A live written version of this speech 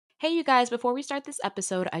Hey, you guys, before we start this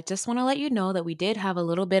episode, I just want to let you know that we did have a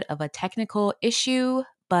little bit of a technical issue,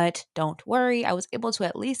 but don't worry. I was able to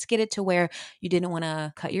at least get it to where you didn't want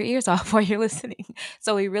to cut your ears off while you're listening.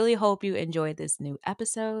 So we really hope you enjoyed this new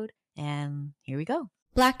episode. And here we go.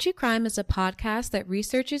 Black True Crime is a podcast that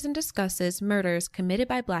researches and discusses murders committed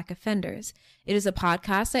by Black offenders. It is a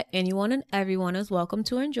podcast that anyone and everyone is welcome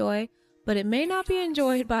to enjoy, but it may not be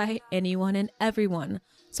enjoyed by anyone and everyone.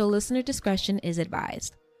 So listener discretion is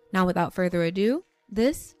advised. Now, without further ado,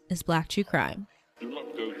 this is Black True Crime. Do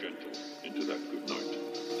not go gentle into that good night.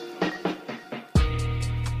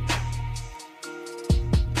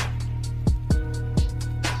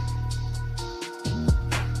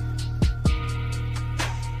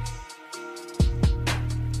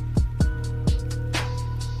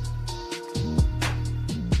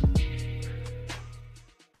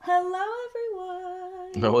 Hello,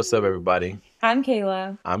 everyone. What's up, everybody? I'm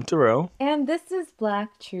Kayla. I'm Terrell. And this is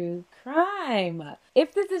Black True Crime.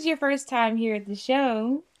 If this is your first time here at the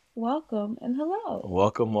show, welcome and hello.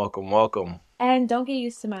 Welcome. And don't get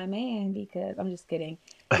used to my man because I'm just kidding.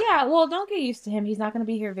 Yeah, well, don't get used to him. He's not going to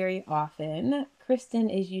be here very often.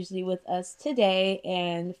 Kristen is usually with us today.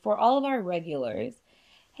 And for all of our regulars,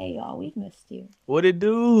 hey, y'all, we've missed you. What it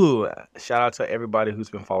do? Shout out to everybody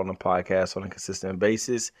who's been following the podcast on a consistent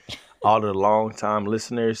basis. All the long-time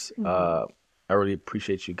listeners. I really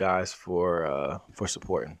appreciate you guys for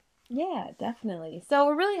supporting. Yeah, definitely. So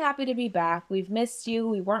we're really happy to be back. We've missed you.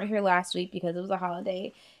 We weren't here last week because it was a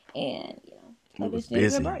holiday. And, you know,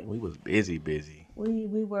 We was busy.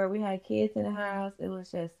 We had kids in the house. It was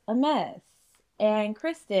just a mess. And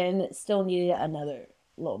Kristen still needed another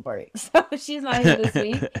little break. So she's not here this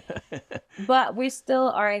week. But we still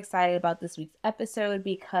are excited about this week's episode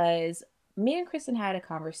because me and Kristen had a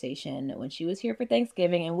conversation when she was here for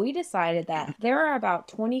Thanksgiving, and we decided that there are about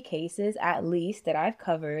 20 cases at least that I've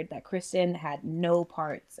covered that Kristen had no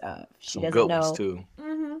parts of. She doesn't know. Too.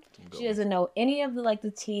 She doesn't know any of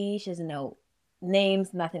the tea. She doesn't know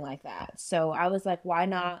names, nothing like that. So I was like, why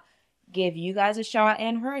not give you guys a shot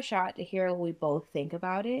and her a shot to hear what we both think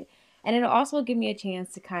about it? And it'll also give me a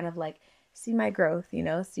chance to kind of see my growth,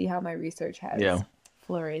 see how my research has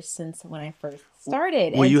flourished since when I first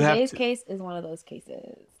started. Well, and today's case is one of those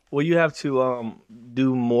cases. Will you have to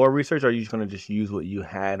do more research, or are you just going to just use what you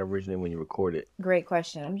had originally when you recorded? Great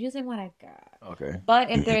question. I'm using what I got. Okay. But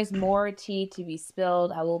if there's more tea to be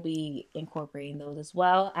spilled, I will be incorporating those as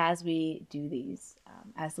well as we do these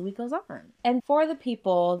as the week goes on. And for the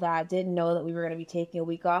people that didn't know that we were going to be taking a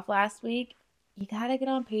week off last week, you got to get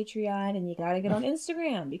on Patreon and you got to get on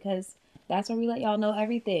Instagram because that's where we let y'all know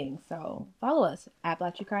everything. So follow us at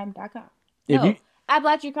blacktruecrime.com. At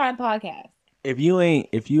Black True Crime Podcast. If you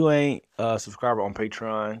ain't a subscriber on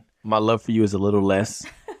Patreon, my love for you is a little less.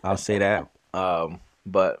 I'll say that.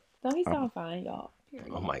 But don't he sound fine, y'all?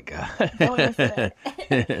 Period. Oh my God. Don't answer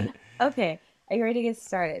that. Okay. Are you ready to get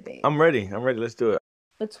started, babe? I'm ready. Let's do it.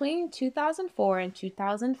 Between 2004 and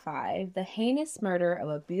 2005, the heinous murder of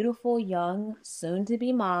a beautiful young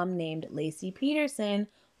soon-to-be mom named Lacey Peterson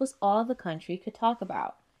was all the country could talk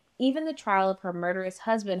about. Even the trial of her murderous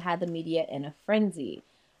husband had the media in a frenzy.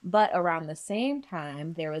 But around the same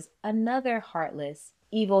time, there was another heartless,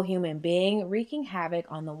 evil human being wreaking havoc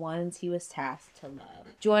on the ones he was tasked to love.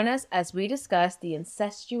 Join us as we discuss the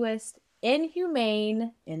incestuous,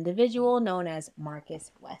 inhumane individual known as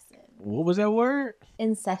Marcus Wesson. What was that word?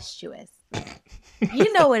 Incestuous.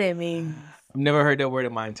 You know what it means. I've never heard that word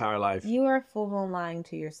in my entire life. You are full-blown lying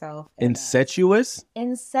to yourself. Incestuous?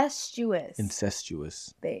 Incestuous.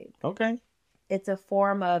 Babe. Okay. It's a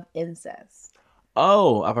form of incest.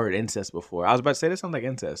 Oh, I've heard incest before. I was about to say that sounds like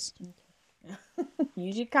incest.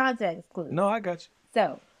 Use your context clues. No, I got you.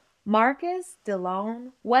 So, Marcus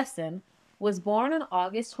DeLone Wesson was born on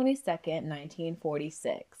August 22nd,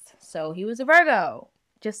 1946. So, he was a Virgo,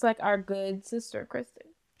 just like our good sister, Kristen.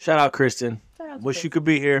 Shout out, Kristen. Wish you could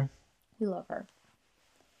be here. We love her.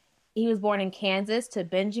 He was born in Kansas to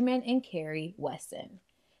Benjamin and Carrie Wesson.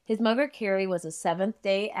 His mother, Carrie, was a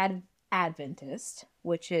Seventh-day Adventist,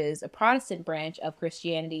 which is a Protestant branch of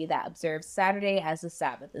Christianity that observes Saturday as the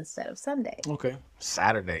Sabbath instead of Sunday. Okay.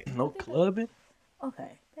 Saturday. No clubbing?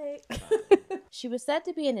 Okay. She was said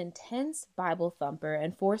to be an intense Bible thumper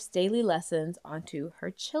and forced daily lessons onto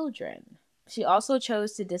her children. She also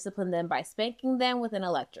chose to discipline them by spanking them with an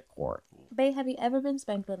electric cord. Babe, have you ever been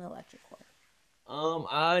spanked with an electric cord?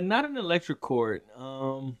 Not an electric cord.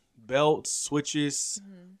 Belts, switches,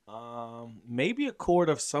 maybe a cord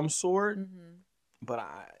of some sort. But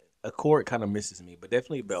a cord kind of misses me. But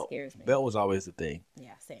definitely a belt. Scares me. Belt was always the thing.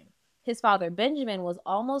 Yeah, same. His father, Benjamin, was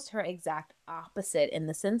almost her exact opposite in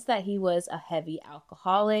the sense that he was a heavy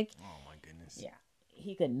alcoholic. Oh, my goodness. Yeah.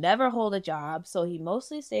 He could never hold a job, so he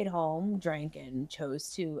mostly stayed home, drank, and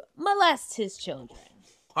chose to molest his children.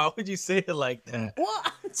 Why would you say it like that? Well,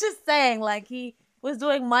 I'm just saying, like, he was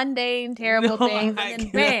doing mundane, terrible things, and then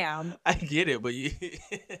bam. I get it, but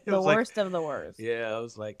the worst of the worst. Yeah, I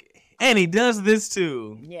was like, and he does this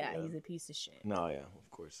too. Yeah, he's a piece of shit. No, yeah, of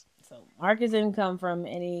course. So Marcus didn't come from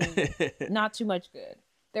any, not too much good.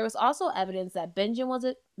 There was also evidence that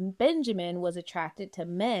Benjamin was attracted to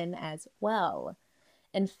men as well.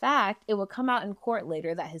 In fact, it would come out in court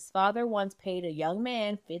later that his father once paid a young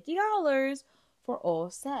man $50 for oral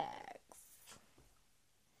sex.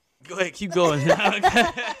 Go ahead, keep going.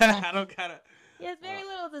 I don't kind of. He has very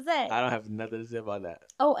little to say. I don't have nothing to say about that.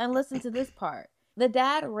 Oh, and listen to this part. The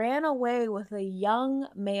dad ran away with a young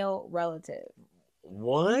male relative.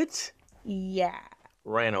 What? Yeah.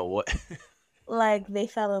 Ran away. Like they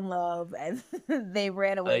fell in love and they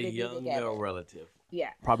ran away A to be young together. male relative.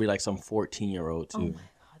 Yeah. Probably like some 14-year-old too. Oh my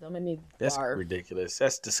God, don't make me That's barf. ridiculous.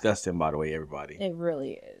 That's disgusting, by the way, everybody. It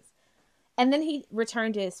really is. And then he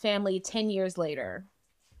returned to his family 10 years later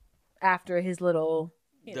after his little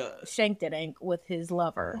shank-a-dank with his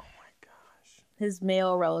lover. Oh my gosh. His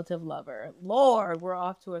male relative lover. Lord, we're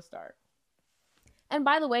off to a start. And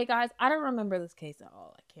by the way, guys, I don't remember this case at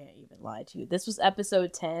all. I can't even lie to you. This was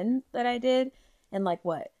episode 10 that I did in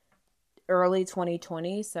early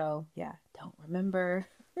 2020. So yeah, don't remember.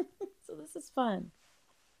 So this is fun.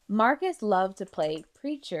 Marcus loved to play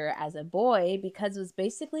preacher as a boy because it was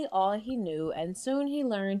basically all he knew, and soon he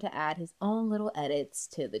learned to add his own little edits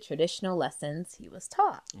to the traditional lessons he was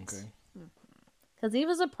taught. Okay. Because he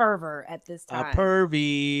was a pervert at this time. A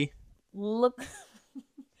pervy. Look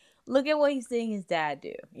at what he's seeing his dad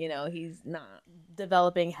do. You know, he's not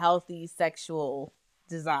developing healthy sexual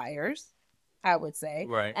desires, I would say.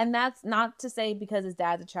 Right. And that's not to say because his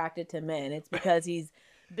dad's attracted to men. It's because he's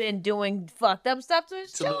been doing fucked up stuff to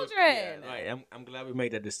his children. Yeah, right. I'm glad we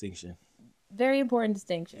made that distinction. Very important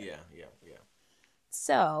distinction. Yeah.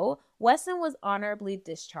 So, Wesson was honorably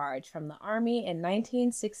discharged from the Army in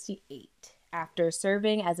 1968 after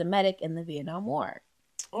serving as a medic in the Vietnam War.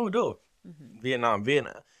 Oh, no. Mm-hmm. Vietnam.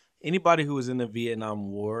 Anybody who was in the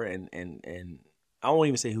Vietnam War and I won't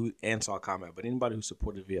even say who and saw combat, but anybody who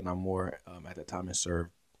supported the Vietnam War at that time and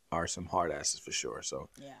served are some hard asses for sure. So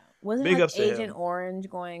yeah, wasn't big ups to Agent him. Orange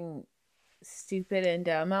going stupid and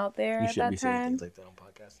dumb out there You at shouldn't that be saying time? things like that on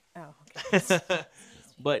Oh, podcast. okay.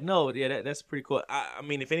 But no, yeah, that's pretty cool. I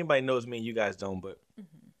mean, if anybody knows me, you guys don't, but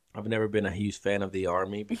I've never been a huge fan of the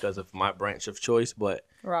Army because of my branch of choice. But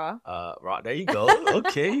Raw. there you go.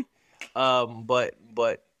 Okay. But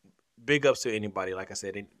big ups to anybody. Like I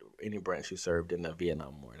said, any branch who served in the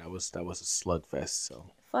Vietnam War. That was a slugfest.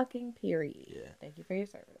 So Fucking period. Yeah. Thank you for your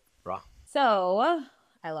service. raw. So,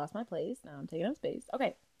 I lost my place. Now I'm taking up space.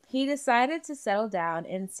 Okay. He decided to settle down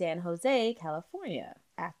in San Jose, California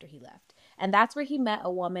after he left. And that's where he met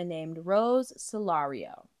a woman named Rose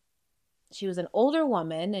Solario. She was an older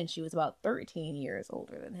woman, and she was about 13 years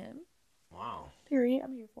older than him. Wow. Period.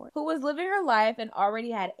 I'm here for it. Who was living her life and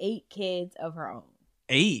already had 8 kids of her own.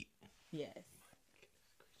 8. Yes.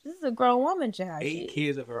 This is a grown woman, child. 8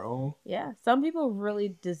 kids of her own. Yeah. Some people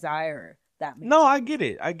really desire that. No, I get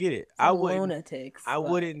it. I wouldn't. Lunatics. I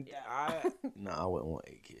wouldn't. Yeah. I wouldn't want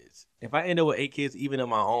 8 kids. If I end up with 8 kids, even of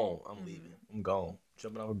my own, I'm leaving. I'm gone.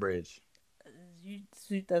 Jumping off a bridge. That's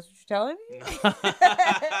what you're telling me?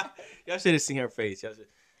 Y'all should have seen her face. Y'all should.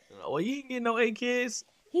 Well, you ain't getting no 8 kids.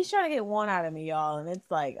 He's trying to get one out of me, y'all, and it's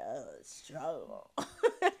like a struggle.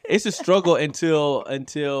 It's a struggle until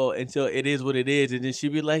it is what it is, and then she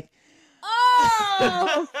be like,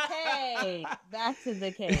 "Oh, okay, back to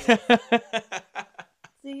the case."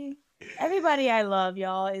 See, everybody I love,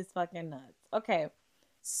 y'all, is fucking nuts. Okay,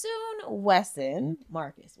 soon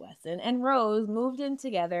Marcus Wesson, and Rose moved in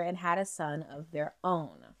together and had a son of their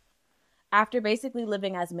own. After basically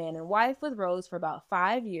living as man and wife with Rose for about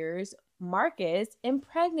 5 years, Marcus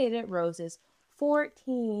impregnated Rose's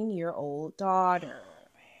 14-year-old daughter.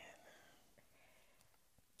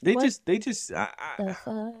 They What just. the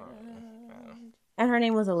fuck? And her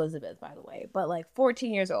name was Elizabeth, by the way, but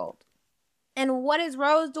 14 years old. And what is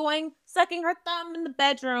Rose doing? Sucking her thumb in the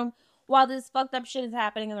bedroom while this fucked up shit is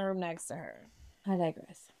happening in the room next to her. I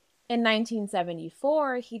digress. In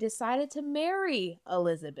 1974, he decided to marry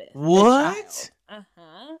Elizabeth. What?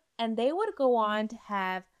 And they would go on to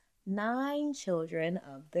have 9 children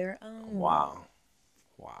of their own. Wow.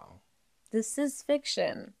 This is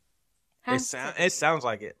fiction. It sounds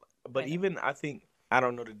like it. But even I think I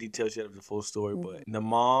don't know the details yet of the full story, but the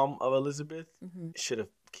mom of Elizabeth should have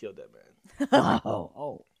killed that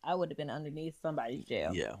man. I would have been underneath somebody's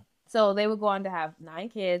jail. Yeah. So they would go on to have 9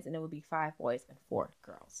 kids, and it would be 5 boys and 4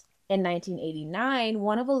 girls. In 1989,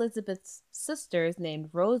 one of Elizabeth's sisters, named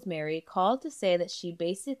Rosemary, called to say that she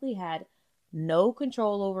basically had no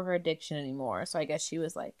control over her addiction anymore. So I guess she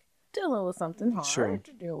was like dealing with something hard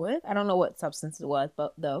to deal with. I don't know what substance it was,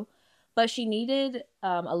 but she needed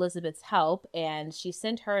Elizabeth's help, and she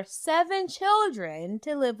sent her 7 children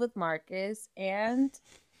to live with Marcus and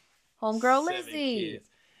homegirl 7 Lizzie. kids.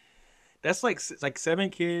 That's like 7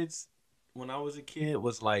 kids. When I was a kid,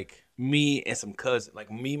 was like me and some cousins. Like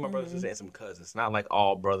me, my brothers and some cousins. Not like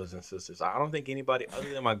all brothers and sisters. I don't think anybody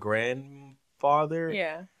other than my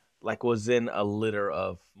grandfather, like was in a litter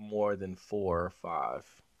of more than 4 or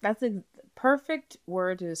 5. That's a perfect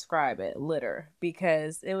word to describe it, litter,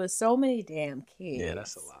 because it was so many damn kids. Yeah,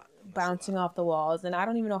 that's a lot. Bouncing off the walls, and I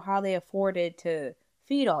don't even know how they afforded to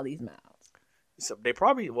feed all these mouths. So they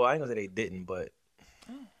probably, well, I ain't gonna say they didn't, but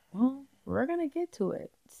well, we're gonna get to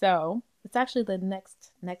it. So it's actually the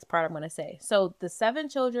next part I'm gonna say. So the 7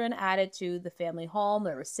 children added to the family home.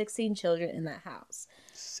 There were 16 children in that house.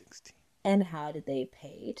 16. And how did they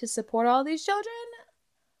pay to support all these children?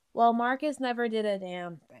 Well, Marcus never did a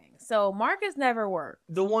damn thing. So Marcus never worked.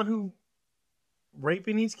 The one who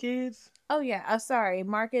raping these kids? Oh yeah, I'm sorry.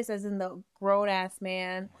 Marcus as in the grown-ass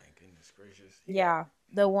man. Oh my goodness gracious. Yeah,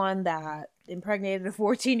 the one that impregnated a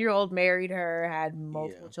 14-year-old, married her, had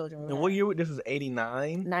multiple children with And her. what year? This was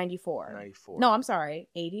 89? 94. 94. No, I'm sorry.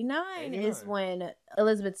 89 is when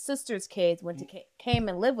Elizabeth's sister's kids came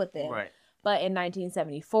and lived with them. Right. But in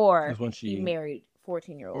 1974, That's when he married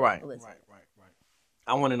 14-year-old Elizabeth. Right.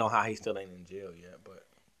 I want to know how he still ain't in jail yet, but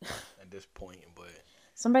at this point, but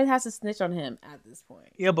somebody has to snitch on him at this point.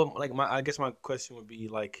 yeah, but like I guess my question would be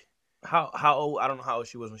like, how old? I don't know how old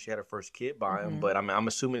she was when she had her first kid by him, but I'm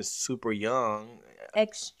assuming it's super young.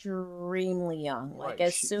 Extremely young. Like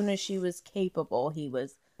as soon as she was capable, he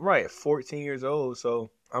was 14 years old. So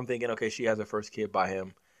I'm thinking, okay, she has her first kid by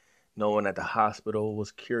him. No one at the hospital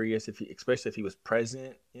was curious especially if he was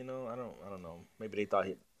present. You know, I don't know. Maybe they thought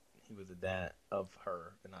he was the dad of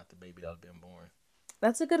her and not the baby that was being born.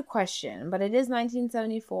 That's a good question, but it is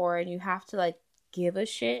 1974, and you have to like give a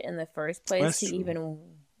shit in the first place to even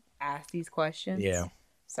ask these questions. Yeah.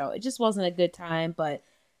 So it just wasn't a good time, but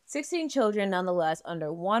 16 children nonetheless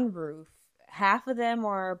under one roof. Half of them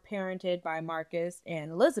are parented by Marcus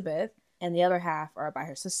and Elizabeth, and the other half are by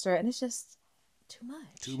her sister, and it's just too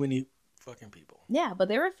much. Too many fucking people. Yeah, but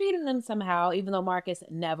they were feeding them somehow, even though Marcus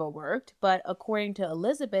never worked. But according to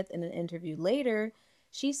Elizabeth in an interview later,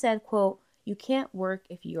 she said, quote, "You can't work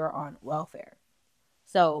if you are on welfare."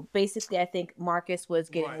 So basically, I think Marcus was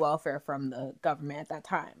getting welfare from the government at that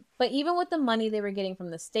time. But even with the money they were getting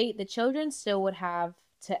from the state, the children still would have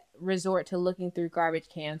to resort to looking through garbage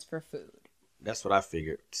cans for food. That's what I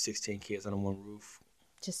figured. 16 kids under one roof.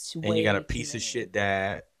 Just and you got a piece of shit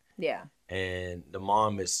dad. Yeah. And the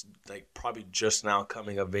mom is like probably just now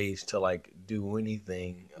coming of age to like do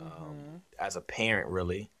anything as a parent,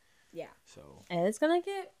 really. Yeah. So. And it's going to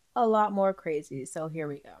get a lot more crazy. So here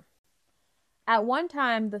we go. At one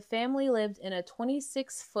time, the family lived in a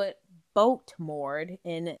 26-foot boat moored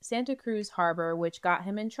in Santa Cruz Harbor, which got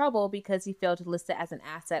him in trouble because he failed to list it as an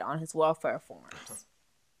asset on his welfare forms.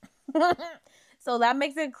 So that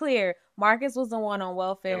makes it clear. Marcus was the one on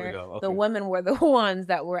welfare. Okay. The women were the ones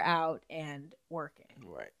that were out and working.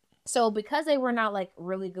 Right. So because they were not like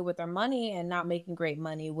really good with their money and not making great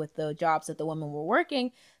money with the jobs that the women were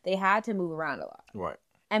working, they had to move around a lot. Right.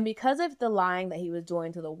 And because of the lying that he was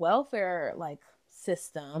doing to the welfare like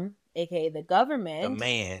system, aka the government, the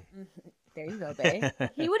man. There you go, babe.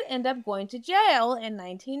 He would end up going to jail in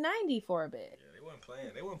 1990 for a bit. Yeah, they weren't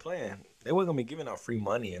playing. They weren't gonna be giving out free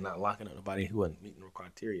money and not locking up nobody who wasn't meeting the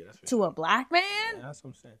criteria. That's to a black man. Yeah, that's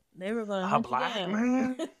what I'm saying. They were going a black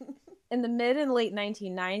man. In the mid and late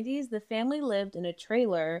 1990s, the family lived in a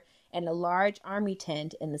trailer and a large army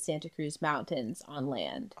tent in the Santa Cruz Mountains on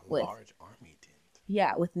land. Large army tent.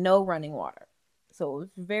 Yeah, with no running water. So it was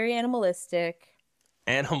very animalistic.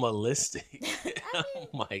 Animalistic. Oh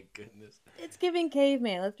my goodness. It's giving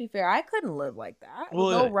caveman. Let's be fair. I couldn't live like that. Well,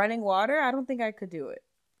 no running water. I don't think I could do it.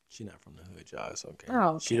 She not from the hood, y'all. It's okay.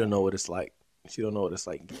 Oh, okay. She don't know what it's like. She don't know what it's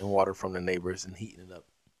like getting water from the neighbors and heating it up.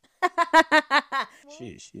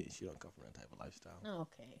 She don't come from that type of lifestyle.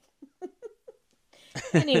 Okay.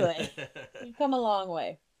 Anyway, we've come a long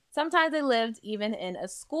way. Sometimes they lived even in a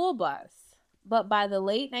school bus. But by the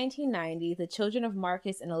late 1990s, the children of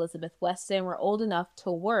Marcus and Elizabeth Wesson were old enough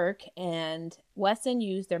to work, and Wesson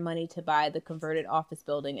used their money to buy the converted office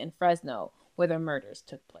building in Fresno, where the murders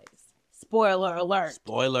took place. Spoiler alert.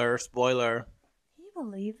 Spoiler. Can you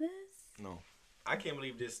believe this? No. I can't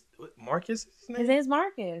believe this. Marcus is his name? His name's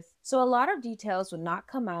Marcus. So a lot of details would not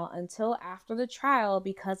come out until after the trial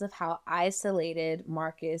because of how isolated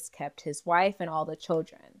Marcus kept his wife and all the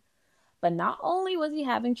children. But not only was he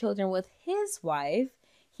having children with his wife,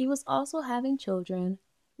 he was also having children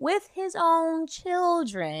with his own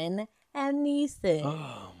children and nieces.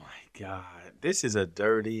 Oh my God. This is a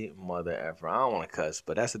dirty mother effer. I don't want to cuss,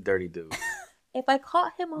 but that's a dirty dude. If I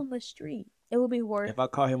caught him on the street, it would be worth. If I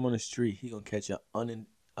caught him on the street, he gonna catch an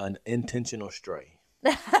unintentional stray.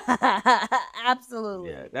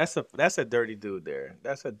 Absolutely. Yeah, that's a dirty dude there.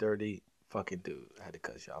 That's a dirty fucking dude. I had to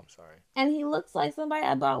cuss y'all. I'm sorry. And he looks like somebody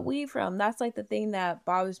I bought weed from. That's like the thing that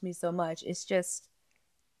bothers me so much. It's just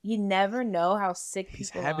you never know how sick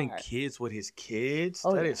He's people having are. kids with his kids.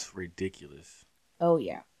 Oh, That yeah. is ridiculous. Oh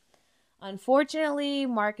yeah. Unfortunately,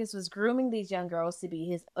 Marcus was grooming these young girls to be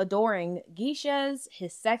his adoring geishas,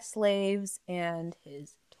 his sex slaves, and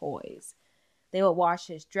his toys. They would wash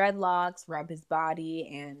his dreadlocks, rub his body,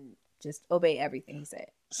 and just obey everything he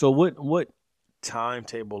said. So what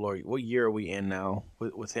timetable or what year are we in now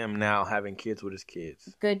with him now having kids with his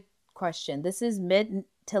kids? Good question. This is mid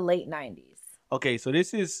to late 90s. Okay, so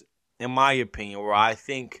this is, in my opinion, where I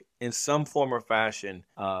think in some form or fashion,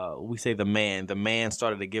 we say the man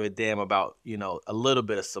started to give a damn about, a little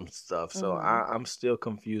bit of some stuff. So I'm still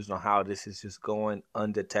confused on how this is just going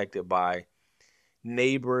undetected by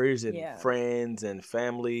neighbors and friends and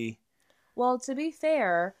family. Well, to be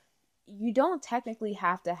fair, you don't technically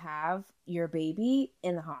have to have your baby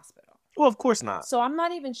in the hospital. Well, of course not. So I'm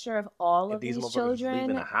not even sure if all If of these these motherfuckers children,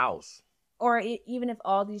 leaving the house. or even if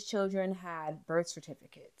all these children had birth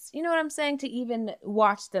certificates. You know what I'm saying? To even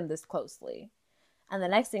watch them this closely. And the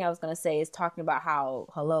next thing I was going to say is talking about how,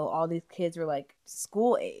 all these kids were like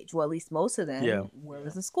school age. Well, at least most of them. Yeah. Where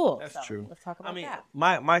was the school? That's true. Let's talk about that.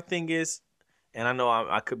 My thing is, and I know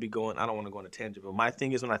I could be going, I don't want to go on a tangent, but my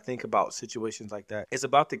thing is when I think about situations like that, it's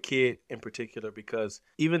about the kid in particular, because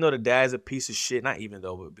even though the dad's a piece of shit, not even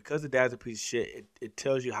though, but because the dad's a piece of shit, it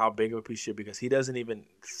tells you how big of a piece of shit, because he doesn't even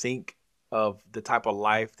think of the type of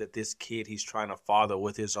life that this kid he's trying to father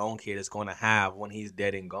with his own kid is going to have when he's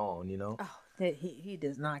dead and gone, Oh, he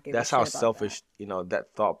does not give That's a shit how about selfish, that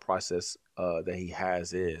thought process that he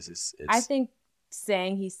has is. It's, I think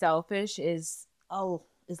saying he's selfish is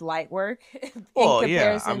light work in well,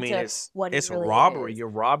 comparison yeah. I mean, to what it's he really robbery. is. You're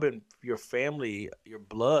robbing your family, your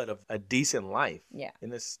blood of a decent life. Yeah.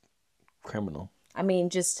 And it's criminal. I mean,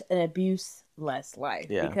 just an abuse-less life.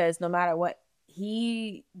 Yeah. Because no matter what,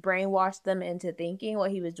 he brainwashed them into thinking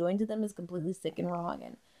what he was doing to them is completely sick and wrong,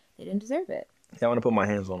 and they didn't deserve it. Yeah, I want to put my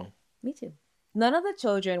hands on him. Me too. None of the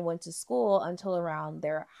children went to school until around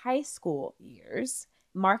their high school years.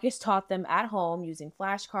 Marcus taught them at home using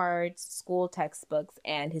flashcards, school textbooks,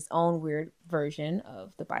 and his own weird version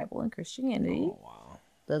of the Bible and Christianity. Oh, wow.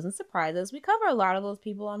 Doesn't surprise us. We cover a lot of those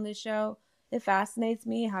people on this show. It fascinates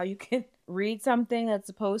me how you can read something that's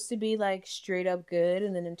supposed to be like straight up good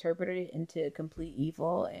and then interpret it into complete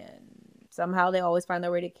evil, and somehow they always find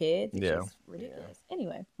their way to kids. It's just ridiculous. Yeah.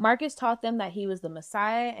 Anyway, Marcus taught them that he was the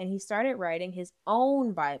Messiah, and he started writing his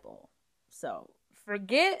own Bible. So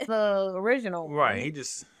forget the original one. Right.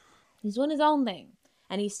 He's doing his own thing.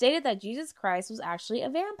 And he stated that Jesus Christ was actually a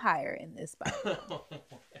vampire in this Bible.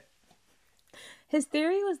 His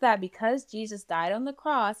theory was that because Jesus died on the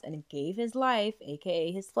cross and gave his life,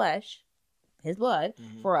 aka his flesh, his blood,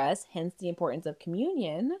 for us, hence the importance of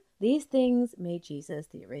communion, these things made Jesus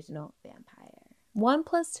the original vampire. 1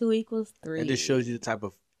 + 2 = 3. It just shows you the type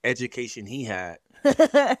of education he had.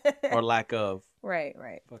 Or lack of. Right.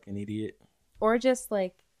 Fucking idiot. Or just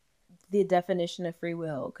like the definition of free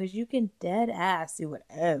will. Because you can dead ass do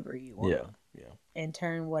whatever you want. Yeah. And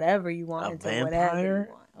turn whatever you want into vampire? whatever you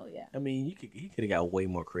want. Oh, yeah. I mean, he could have got way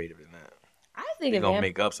more creative than that. I think He's gonna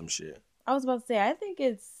make up some shit. I was about to say, I think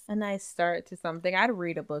it's a nice start to something. I'd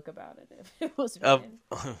read a book about it if it was written.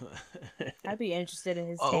 I'd be interested in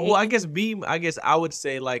his take. Well, I guess I would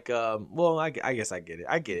say like, I guess I get it.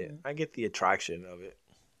 I get it. I get the attraction of it.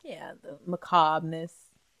 Yeah, the macabreness.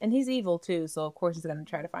 And he's evil too, so of course he's going to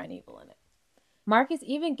try to find evil in it. Marcus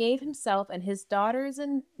even gave himself and his daughters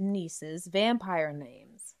and nieces vampire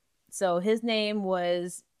names. So his name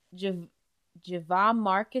was Javam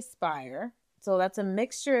Marcus Spire. So that's a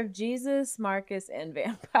mixture of Jesus, Marcus, and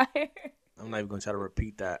vampire. I'm not even going to try to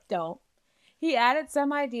repeat that. Don't. He added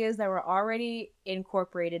some ideas that were already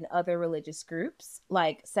incorporated in other religious groups,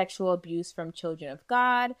 like sexual abuse from children of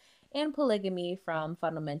God and polygamy from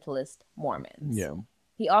fundamentalist Mormons. Yeah.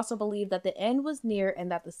 He also believed that the end was near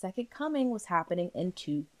and that the second coming was happening in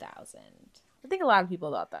 2000. think a lot of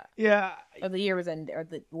people thought that. Yeah. Or the year was ending, or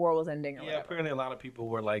the war was ending, or Yeah, whatever. apparently a lot of people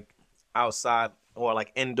were like outside or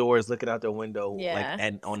like indoors looking out their window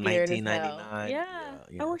like on Scared as hell. 1999. Yeah.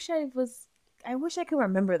 Yeah. I wish I could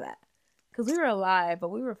remember that. Because we were alive, but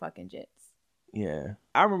we were fucking jits. Yeah.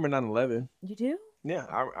 I remember 9/11. You do? Yeah,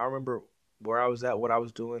 I remember where I was at, what I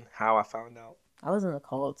was doing, how I found out. I was in the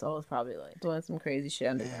cold, so I was probably like doing some crazy shit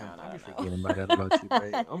Yeah, underground. I be forgetting about that about you,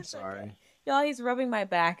 babe. I'm sorry. Y'all, he's rubbing my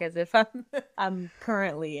back as if I'm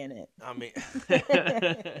currently in it. I mean,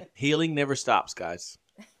 healing never stops, guys.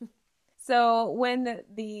 So when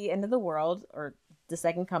the end of the world, or the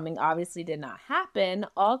second coming, obviously did not happen,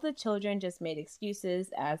 all the children just made excuses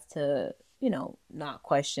as to, not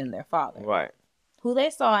question their father. Right. Who they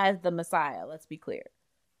saw as the Messiah, let's be clear.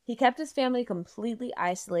 He kept his family completely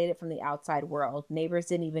isolated from the outside world. Neighbors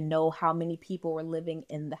didn't even know how many people were living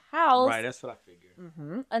in the house. Right, that's what I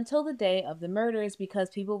figured. Until the day of the murders, because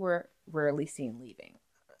people were rarely seen leaving.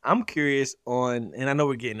 I'm curious on, and I know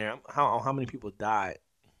we're getting there, how many people died.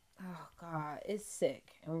 Oh, God, it's sick.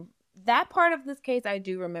 And that part of this case I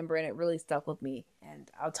do remember, and it really stuck with me. And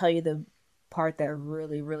I'll tell you the part that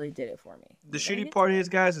really, really did it for me. The shitty part is,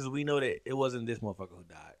 guys, is we know that it wasn't this motherfucker who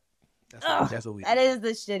died. That's what we That know. is the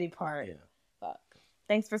shitty part. Yeah. Fuck.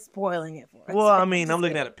 Thanks for spoiling it for us. Well, I mean, I'm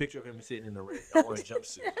looking at a picture of him sitting in the red orange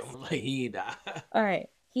jumpsuit. I'm like, he died. All right.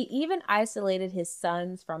 He even isolated his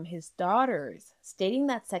sons from his daughters, stating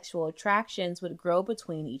that sexual attractions would grow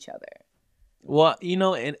between each other. Well,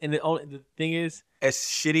 and the thing is, as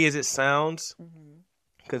shitty as it sounds,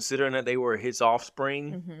 considering that they were his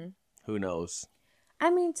offspring, who knows? I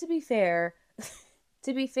mean, to be fair,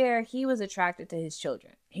 he was attracted to his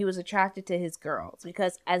children. He was attracted to his girls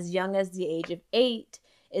because as young as the age of 8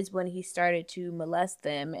 is when he started to molest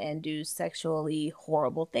them and do sexually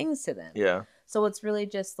horrible things to them. Yeah. So it's really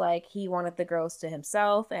just like he wanted the girls to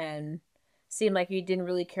himself and seemed like he didn't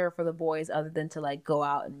really care for the boys other than to like go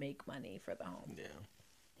out and make money for the home. Yeah.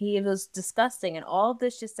 He was disgusting, and all of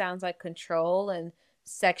this just sounds like control and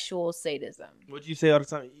sexual sadism. What'd you say all the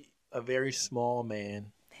time? A very small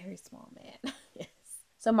man. Very small man. Yes.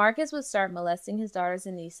 So Marcus would start molesting his daughters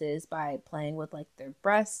and nieces by playing with like their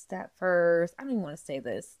breasts at first. I don't even want to say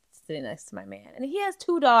this sitting next to my man. And he has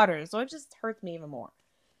 2 daughters, so it just hurts me even more.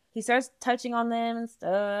 He starts touching on them and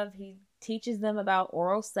stuff. He teaches them about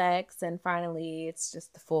oral sex, and finally it's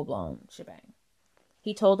just the full-blown shebang.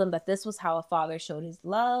 He told them that this was how a father showed his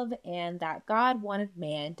love and that God wanted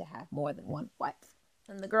man to have more than one wife.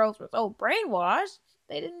 And the girls were so brainwashed,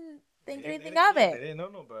 they didn't think anything of it. They didn't know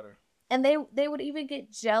no better. And they would even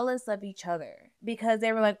get jealous of each other because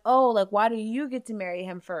they were like, oh, like, why do you get to marry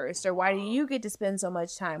him first? Or why do you get to spend so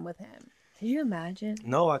much time with him? Can you imagine?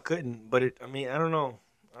 No, I couldn't. But I don't know.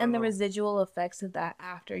 And the residual effects of that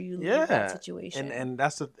after you leave that situation. And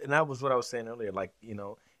that was what I was saying earlier. Like,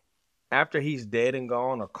 after he's dead and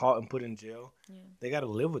gone or caught and put in jail, they got to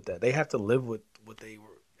live with that. They have to live with what they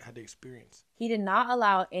had to experience. He did not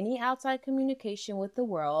allow any outside communication with the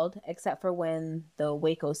world except for when the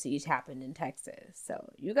Waco siege happened in Texas. So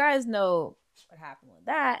you guys know what happened with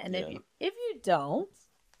that. And if you don't,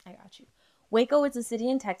 I got you. Waco is a city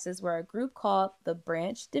in Texas where a group called the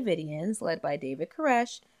Branch Davidians, led by David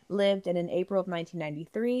Koresh, lived, and in April of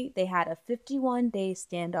 1993, they had a 51-day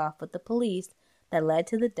standoff with the police that led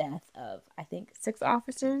to the death of, I think, 6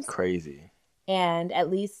 officers. Crazy. And at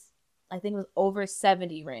least, I think it was over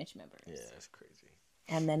 70 ranch members. Yeah, that's crazy.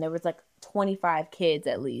 And then there was like 25 kids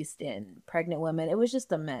at least and pregnant women. It was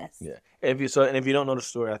just a mess. Yeah. And if you don't know the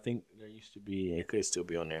story, I think there used to be, it could still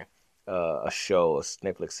be on there, a show, a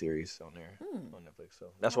Netflix series on there on Netflix. So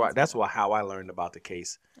that's how I learned about the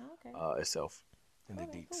case itself in the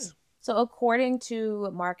deets. Cool. So according to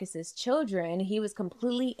Marcus's children, he was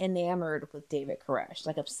completely enamored with David Koresh,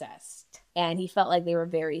 like obsessed. And he felt like they were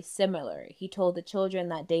very similar. He told the children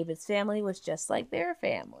that David's family was just like their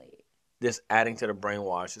family. This adding to the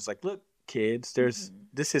brainwash. It's like, look, kids,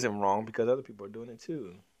 this isn't wrong because other people are doing it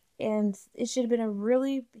too. And it should have been a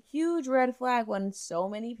really huge red flag when so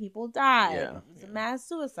many people died. Yeah. It was a mass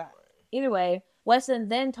suicide. Either way, Wesson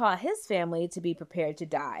then taught his family to be prepared to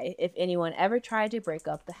die if anyone ever tried to break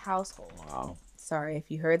up the household. Wow. Sorry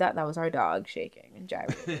if you heard that. That was our dog shaking and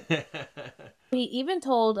gyrating. He even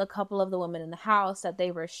told a couple of the women in the house that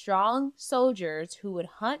they were strong soldiers who would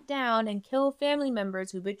hunt down and kill family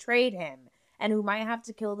members who betrayed him and who might have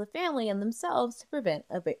to kill the family and themselves to prevent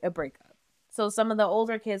a breakup. So some of the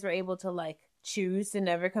older kids were able to like choose to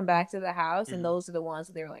never come back to the house, and those are the ones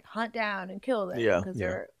that they were like hunt down and kill them because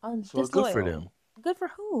they're so good for them. Good for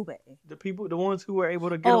who, babe? The ones who were able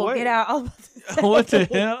to get away. Get out! What the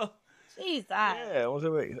hell? Jesus. Yeah,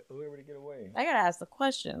 who were able to get away? I gotta ask the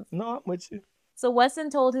questions. No, I'm with you. So Wesson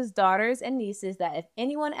told his daughters and nieces that if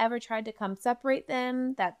anyone ever tried to come separate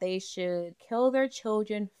them, that they should kill their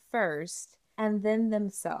children first and then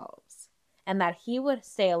themselves, and that he would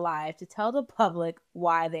stay alive to tell the public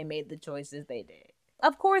why they made the choices they did.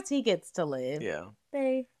 Of course he gets to live. Yeah.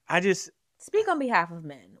 I just speak on behalf of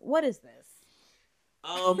men. What is this?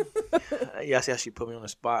 Yeah, see how she put me on the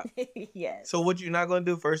spot. Yes. So what you're not gonna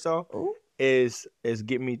do first off is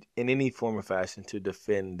get me in any form or fashion to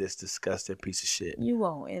defend this disgusting piece of shit. You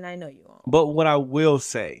won't, and I know you won't. But what I will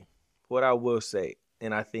say,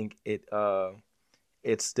 and I think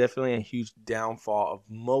it's definitely a huge downfall of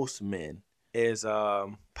most men is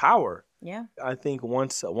power. Yeah. I think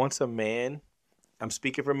once a man, I'm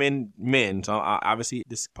speaking for men, so obviously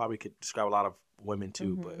this probably could describe a lot of women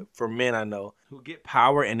too, but for men I know who get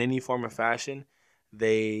power in any form or fashion,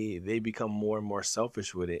 they become more and more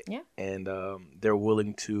selfish with it. Yeah. And they're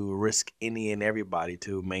willing to risk any and everybody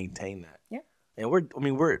to maintain that. Yeah. And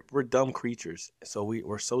we're dumb creatures, so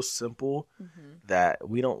we're so simple that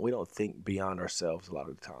we don't think beyond ourselves a lot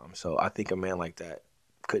of the time. So I think a man like that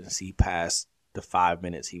couldn't see past the 5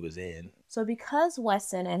 minutes he was in. So because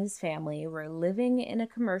Wesson and his family were living in a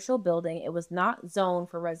commercial building, it was not zoned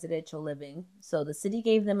for residential living. So the city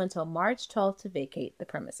gave them until March 12th to vacate the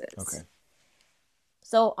premises. Okay.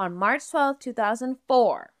 So on March 12th,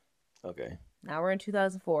 2004. Okay. Now we're in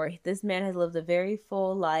 2004. This man has lived a very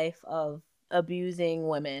full life of abusing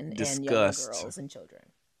women and young girls and children.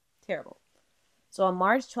 Terrible. So on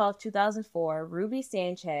March 12th, 2004, Ruby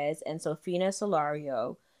Sanchez and Sofina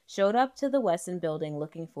Solario showed up to the Wesson building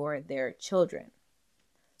looking for their children.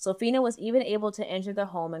 Sofina was even able to enter the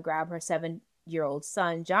home and grab her 7-year-old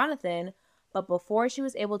son, Jonathan, but before she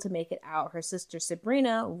was able to make it out, her sister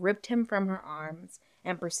Sabrina ripped him from her arms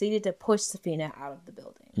and proceeded to push Sofina out of the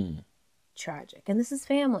building. Tragic. And this is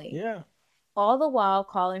family. Yeah. All the while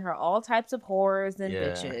calling her all types of whores and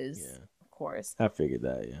bitches. Yeah. Of course. I figured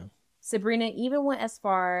that, yeah. Sabrina even went as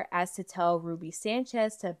far as to tell Ruby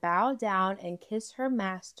Sanchez to bow down and kiss her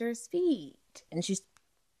master's feet. And she's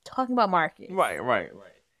talking about Marcus. Right.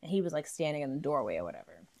 And he was like standing in the doorway or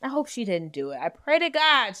whatever. I hope she didn't do it. I pray to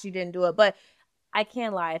God she didn't do it. But I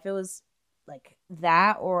can't lie. If it was like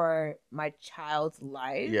that or my child's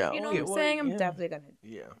life, you know what I'm saying? I'm definitely going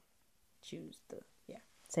to choose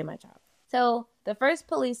say my child. So the first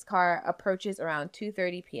police car approaches around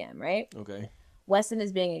 2:30 p.m., right? Okay. Wesson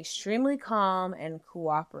is being extremely calm and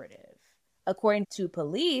cooperative. According to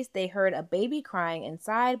police, they heard a baby crying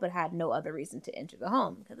inside but had no other reason to enter the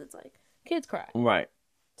home because it's like kids cry. Right.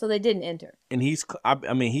 So they didn't enter. And he's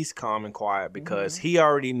calm and quiet because he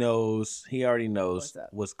already knows how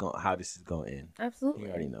this is going to end. Absolutely. He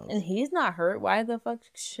already knows. And he's not hurt. Why the fuck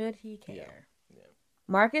should he care? Yeah.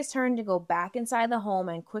 Marcus turned to go back inside the home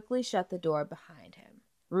and quickly shut the door behind him.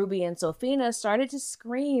 Ruby and Sofina started to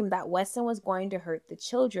scream that Wesson was going to hurt the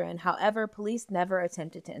children. However, police never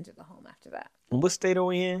attempted to enter the home after that. And what state are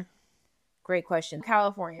we in? Great question.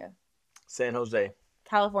 California. San Jose.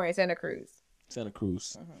 California, Santa Cruz. Santa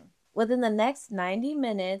Cruz. Within the next 90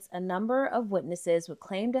 minutes, a number of witnesses would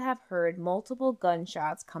claim to have heard multiple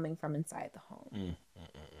gunshots coming from inside the home.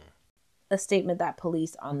 A statement that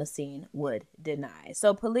police on the scene would deny.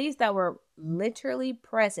 So police that were literally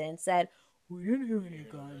present said, "We didn't hear any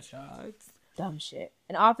gunshots." Dumb shit.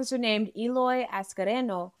 An officer named Eloy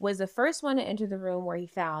Ascareno was the first one to enter the room where he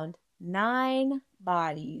found 9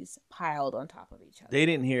 bodies piled on top of each other. They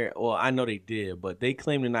didn't hear, well, I know they did, but they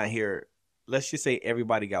claim to not hear, let's just say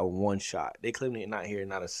everybody got one shot. They claim to not hear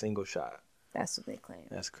not a single shot. That's what they claim.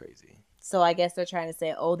 That's crazy. So I guess they're trying to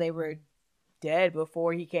say, oh, they were dead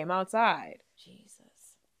before he came outside.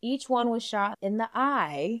 Jesus. Each one was shot in the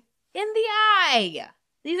eye. In the eye!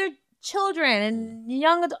 These are children and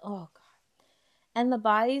young adults. Oh, God. And the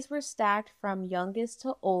bodies were stacked from youngest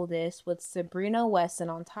to oldest with Sabrina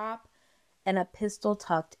Wesson on top and a pistol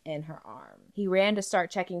tucked in her arm. He ran to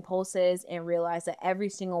start checking pulses and realized that every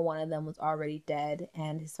single one of them was already dead,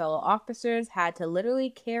 and his fellow officers had to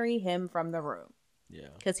literally carry him from the room. Yeah.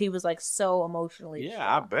 Because he was like so emotionally distraught.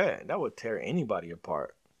 I bet. That would tear anybody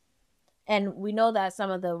apart. And we know that some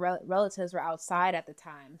of the relatives were outside at the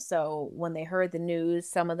time. So when they heard the news,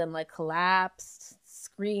 some of them like collapsed,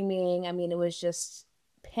 screaming. I mean, it was just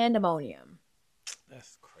pandemonium.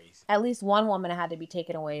 That's crazy. At least one woman had to be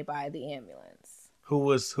taken away by the ambulance. Who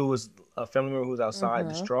was a family member who was outside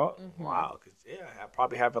distraught? Wow.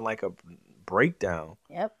 Probably having like a breakdown.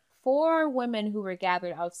 Yep. 4 women who were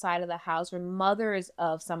gathered outside of the house were mothers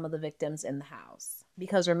of some of the victims in the house.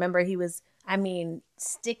 Because remember, he was,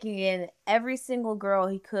 sticking in every single girl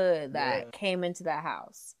he could that came into that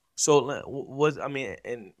house. So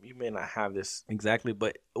and you may not have this exactly,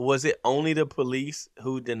 but was it only the police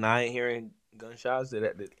who denied hearing gunshots?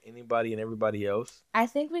 Did anybody and everybody else? I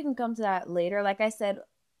think we can come to that later. Like I said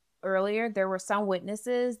earlier, there were some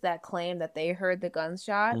witnesses that claimed that they heard the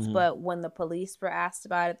gunshots, Mhm. but when the police were asked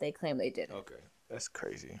about it, they claimed they didn't. Okay, that's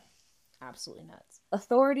crazy. Absolutely nuts.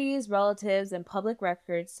 Authorities, relatives, and public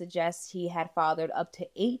records suggest he had fathered up to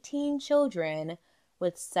 18 children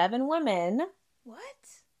with 7 women.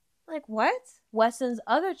 What? Like what? Wesson's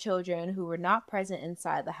other children, who were not present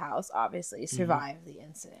inside the house, obviously survived the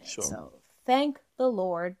incident. Sure. So thank the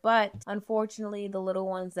Lord. But unfortunately, the little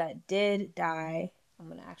ones that did die, I'm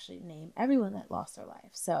going to actually name everyone that lost their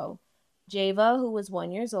life. So Java, who was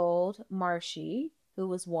 1 year old, Marshy, who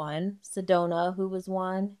was 1, Sedona, who was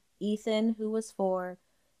 1, Ethan, who was 4,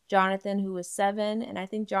 Jonathan, who was 7, and I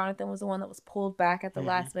think Jonathan was the one that was pulled back at the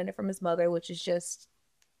last minute from his mother, which is just,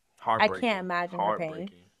 I can't imagine her pain.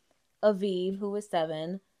 Aviv, who was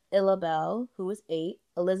 7, Illabel, who was 8,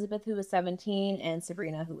 Elizabeth, who was 17, and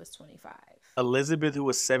Sabrina, who was 25. Elizabeth, who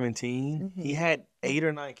was 17, he had 8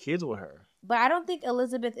 or 9 kids with her. But I don't think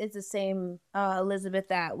Elizabeth is the same Elizabeth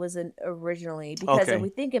that was originally, because if we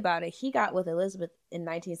think about it, he got with Elizabeth in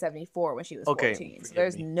 1974 when she was 14. So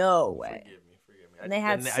there's no way. Forgive me. And they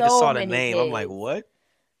had so I just saw the many name. kids. I'm like, what?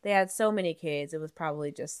 They had so many kids. It was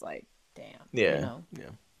probably just like, damn. Yeah. You know? Yeah.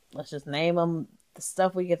 Let's just name them the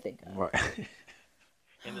stuff we could think of. Right.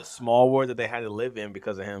 And the small world that they had to live in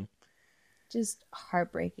because of him. Just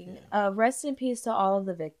heartbreaking. Rest in peace to all of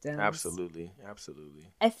the victims. Absolutely. Absolutely.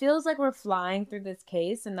 It feels like we're flying through this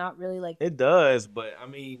case and not really like... It does, but I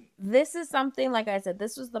mean... This is something, like I said,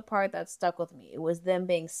 this was the part that stuck with me. It was them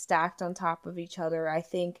being stacked on top of each other. I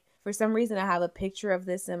think for some reason I have a picture of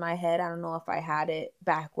this in my head. I don't know if I had it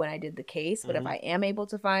back when I did the case, but if I am able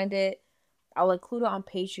to find it, I'll include it on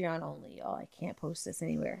Patreon only, y'all. I can't post this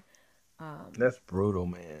anywhere. That's brutal,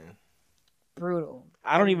 man. Brutal.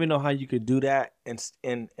 I don't even know how you could do that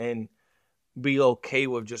and be okay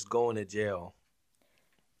with just going to jail.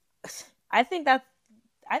 I think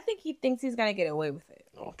he thinks he's gonna get away with it.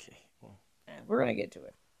 Okay. And we're gonna get to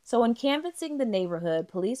it. So when canvassing the neighborhood,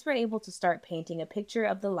 police were able to start painting a picture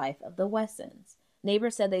of the life of the Wessons.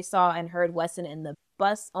 Neighbors said they saw and heard Wesson in the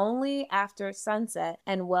bus only after sunset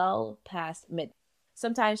and well past midnight.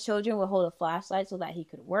 Sometimes children would hold a flashlight so that he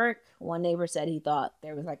could work. One neighbor said he thought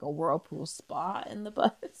there was like a whirlpool spa in the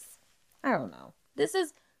bus. I don't know. This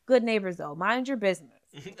is good neighbors though. Mind your business.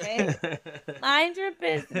 Okay? Mind your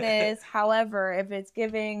business. However, if it's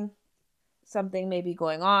giving something maybe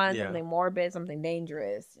going on, something morbid, something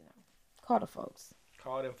dangerous, call the folks.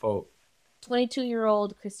 Call them folk.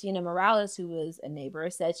 22-year-old Christina Morales, who was a neighbor,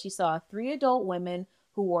 said she saw 3 adult women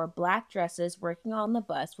who wore black dresses working on the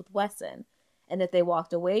bus with Wesson. And if they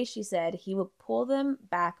walked away, she said he would pull them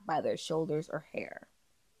back by their shoulders or hair.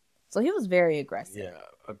 So he was very aggressive. Yeah,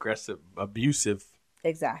 aggressive, abusive.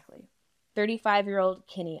 Exactly. 35-year-old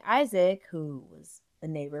Kenny Isaac, who was a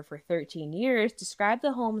neighbor for 13 years, described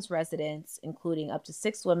the home's residents, including up to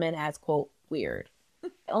 6 women, as, quote, weird. I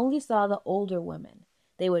only saw the older women.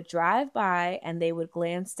 They would drive by and they would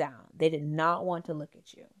glance down. They did not want to look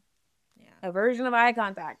at you. Yeah. Aversion of eye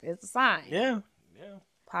contact is a sign. Yeah.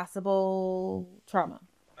 Possible trauma.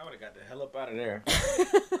 I would have got the hell up out of there.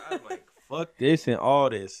 I'm like, fuck this and all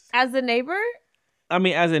this. As a neighbor? I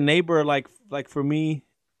mean, as a neighbor, like for me,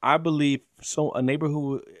 I believe for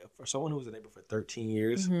someone who was a neighbor for 13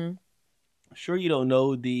 years, sure you don't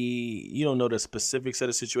know the specifics of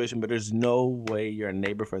the situation, but there's no way you're a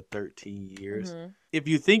neighbor for 13 years. If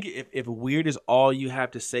you think if weird is all you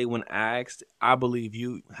have to say when asked, I believe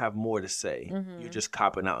you have more to say. You're just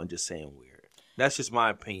copping out and just saying weird. That's just my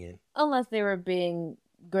opinion. Unless they were being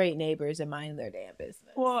great neighbors and minding their damn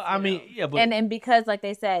business. Well, I mean, yeah, but and because, like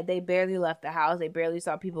they said, they barely left the house. They barely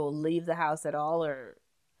saw people leave the house at all or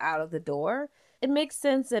out of the door. It makes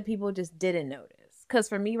sense that people just didn't notice. Because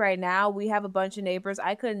for me right now, we have a bunch of neighbors.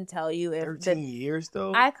 I couldn't tell you if 13 years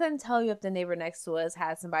though. I couldn't tell you if the neighbor next to us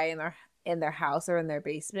had somebody in their house or in their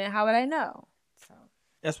basement. How would I know? So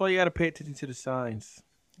that's why you got to pay attention to the signs.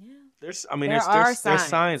 yeah. There's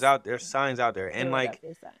signs out there. There's signs out there, and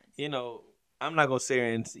I'm not gonna sit here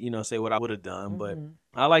and say what I would have done, but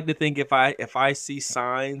I like to think if I see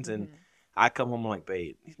signs and I come home, I'm like,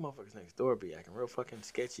 babe, these motherfuckers next door be acting real fucking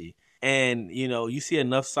sketchy, and you see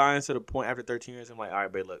enough signs to the point after 13 years, I'm like, all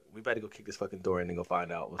right, babe, look, we better go kick this fucking door in and go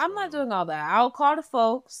find out. I'm not doing all that. I'll call the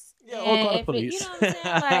folks. Yeah, I'll call the police. You know what I'm saying?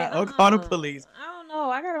 Like, I'll call the police. I don't know.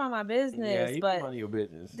 I gotta mind my business. Yeah, you but mind your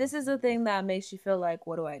business. This is the thing that makes you feel like,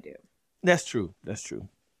 what do I do? That's true.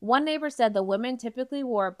 One neighbor said the women typically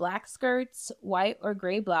wore black skirts, white or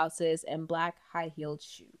gray blouses, and black high-heeled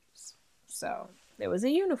shoes. So there was a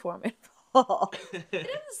uniform involved. It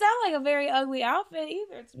doesn't sound like a very ugly outfit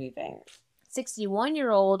either, to be fair.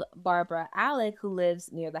 61-year-old Barbara Alec, who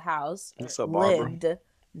lives near the house, What's up, Barbara? lived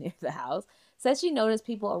near the house, said she noticed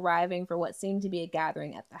people arriving for what seemed to be a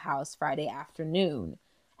gathering at the house Friday afternoon.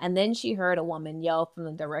 And then she heard a woman yell from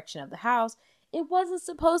the direction of the house, "It wasn't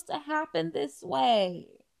supposed to happen this way."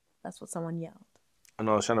 That's what someone yelled. I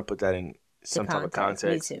know, I was trying to put that in some type of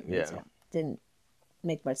context. Me too. Yeah. Didn't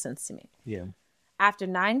make much sense to me. Yeah. After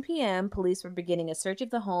 9 p.m., police were beginning a search of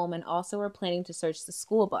the home and also were planning to search the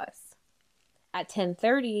school bus. At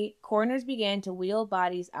 10:30, coroners began to wheel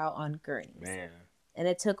bodies out on gurneys. Man. And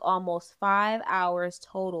it took almost 5 hours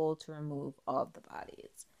total to remove all of the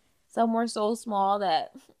bodies. Some were so small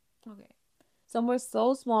that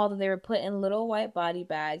they were put in little white body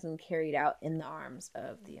bags and carried out in the arms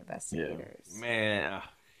of the investigators. Yeah. Man.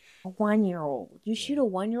 A 1-year-old. You shoot a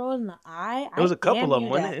 1-year-old in the eye? There was a couple of them,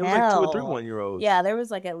 wasn't it? It was like 2 or 3 1-year-olds. Yeah, there was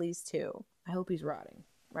like at least 2. I hope he's rotting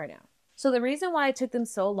right now. So the reason why it took them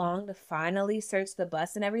so long to finally search the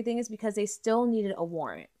bus and everything is because they still needed a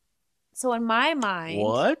warrant. So in my mind...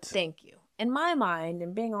 What? Thank you. In my mind,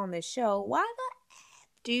 and being on this show, why the F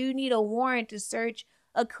do you need a warrant to search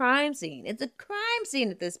a crime scene? It's a crime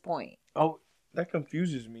scene at this point. Oh, that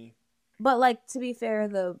confuses me. But, like, to be fair,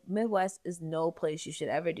 the Midwest is no place you should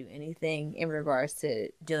ever do anything in regards to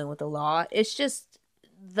dealing with the law. It's just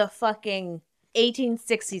the fucking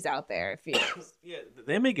 1860s out there, it feels. Yeah,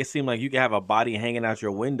 they make it seem like you can have a body hanging out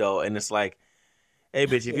your window, and it's like, hey,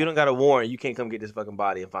 bitch, if you don't got a warrant, you can't come get this fucking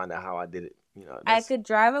body and find out how I did it. You know, I could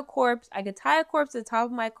drive a corpse. I could tie a corpse to the top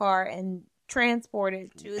of my car and transport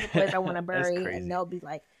it to the place I want to bury, and they'll be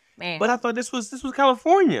like, man. But I thought this was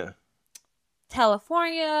California.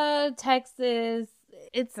 California, Texas,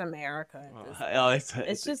 it's America.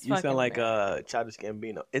 It's just you fucking sound like America. Childish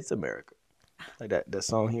Gambino. It's America, like that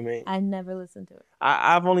song he made. I never listened to it.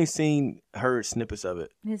 I've only heard snippets of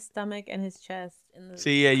it. His stomach and his chest. In the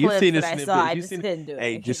See, yeah, you've seen the snippets. I just couldn't do it.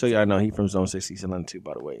 Hey, just so y'all know, he from Zone 67 too,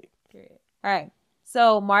 by the way. Period. All right.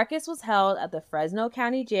 So Marcus was held at the Fresno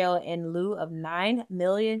County Jail in lieu of $9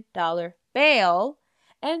 million bail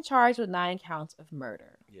and charged with 9 counts of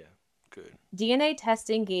murder. Yeah, good. DNA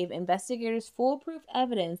testing gave investigators foolproof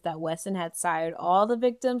evidence that Wesson had sired all the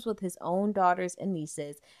victims with his own daughters and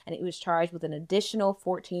nieces, and he was charged with an additional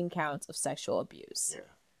 14 counts of sexual abuse. Yeah.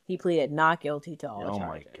 He pleaded not guilty to all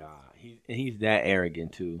charges. Oh my God. He's that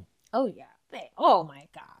arrogant too. Oh yeah. Oh my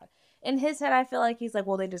God. In his head, I feel like he's like,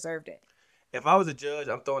 well, they deserved it. If I was a judge,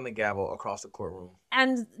 I'm throwing the gavel across the courtroom.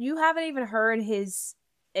 And you haven't even heard his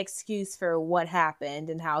excuse for what happened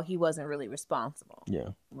and how he wasn't really responsible. Yeah.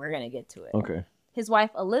 We're going to get to it. Okay. His wife,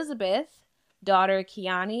 Elizabeth, daughter,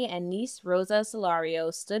 Kiani, and niece, Rosa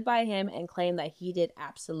Solario, stood by him and claimed that he did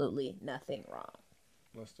absolutely nothing wrong.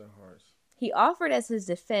 Bless their hearts. He offered as his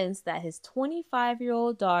defense that his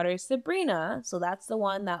 25-year-old daughter, Sabrina, so that's the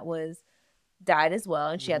one that died as well,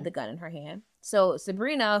 and she had the gun in her hand. So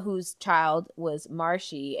Sabrina, whose child was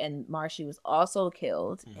Marshy, and Marshy was also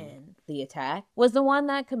killed in the attack, was the one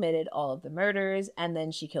that committed all of the murders, and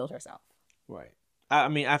then she killed herself. Right. I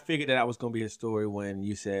mean, I figured that was going to be his story when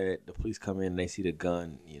you said the police come in and they see the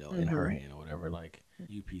gun, in her hand or whatever. Like,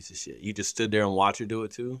 you piece of shit. You just stood there and watched her do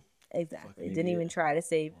it too? Exactly. Didn't even try to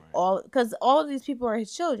save because all of these people are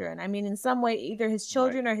his children. I mean, in some way, either his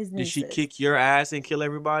children or his nieces. Did she kick your ass and kill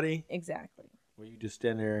everybody? Exactly. Were you just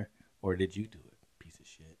stand there, or did you do it? Piece of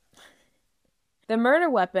shit. The murder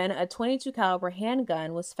weapon, a .22 caliber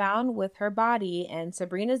handgun, was found with her body, and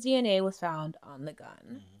Sabrina's DNA was found on the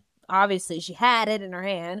gun. Obviously, she had it in her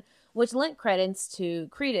hand, which lent credence to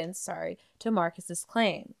Marcus's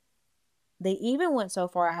claim. They even went so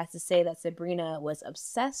far as to say that Sabrina was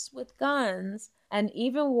obsessed with guns and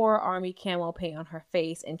even wore army camo paint on her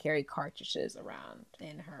face and carried cartridges around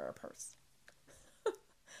in her purse.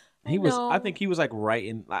 I think he was like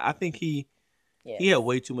writing. I think he had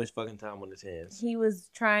way too much fucking time on his hands. He was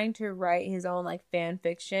trying to write his own like fan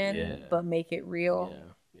fiction, but make it real.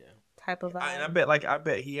 Yeah. Type of vibe. And I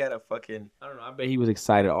bet he had a fucking. I don't know. I bet he was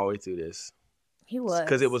excited all the way through this. He was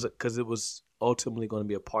because it was ultimately going to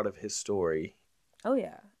be a part of his story. Oh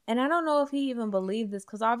yeah, and I don't know if he even believed this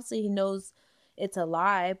because obviously he knows it's a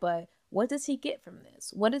lie. But what does he get from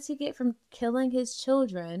this? What does he get from killing his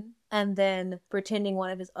children and then pretending one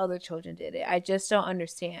of his other children did it? I just don't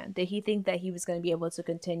understand. Did he think that he was going to be able to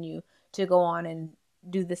continue to go on and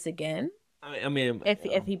do this again? I mean,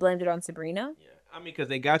 if he blamed it on Sabrina? Yeah, I mean, because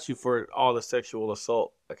they got you for all the sexual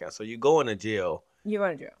assault. Okay, so you go into jail. You're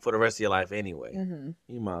going to jail for the rest of your life anyway.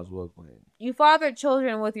 You might as well claim. You fathered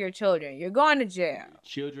children with your children. You're going to jail.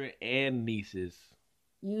 Children and nieces.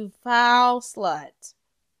 You foul slut.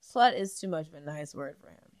 Slut is too much of a nice word for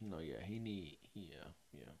him. No, yeah, he needs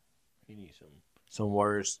some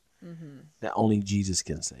words that only Jesus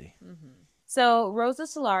can say. So Rosa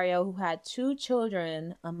Solario, who had 2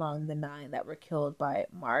 children among the 9 that were killed by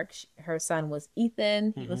Mark, her son was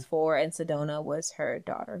Ethan, he was 4, and Sedona was her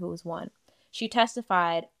daughter, who was 1. She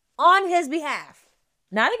testified on his behalf,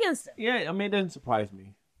 not against him. Yeah, I mean, it doesn't surprise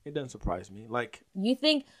me. Like, You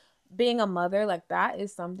think being a mother, like, that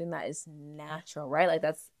is something that is natural, right? Like,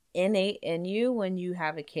 that's innate in you when you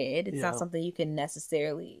have a kid. It's not something you can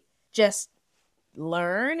necessarily just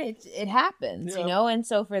learn. It happens, you know? And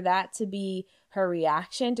so for that to be her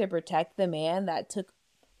reaction to protect the man that took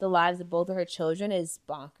the lives of both of her children is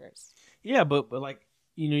bonkers. Yeah, but like,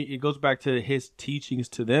 it goes back to his teachings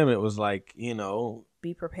to them. It was like,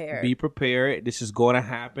 be prepared. Be prepared. This is going to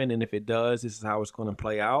happen, and if it does, this is how it's going to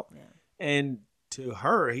play out. Yeah. And to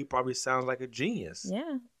her, he probably sounds like a genius.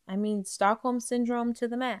 Yeah. I mean, Stockholm syndrome to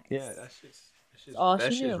the max. Yeah, that's just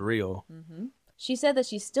real. She said that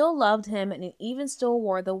she still loved him and even still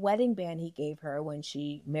wore the wedding band he gave her when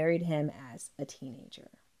she married him as a teenager.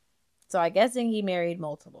 So I'm guessing he married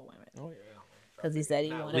multiple women. Oh, yeah. Because he said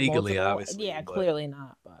he wanted legally, multiple. Obviously. Yeah, clearly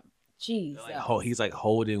not, but jeez. He's like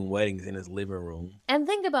holding weddings in his living room. And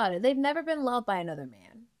think about it. They've never been loved by another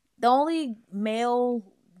man. The only male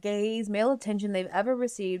gaze, male attention they've ever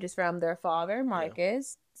received is from their father,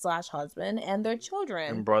 Marcus, /husband, and their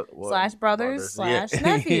children, /brothers,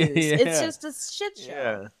 /nephews. It's just a shit show.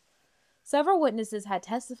 Yeah. Several witnesses had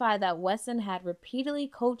testified that Wesson had repeatedly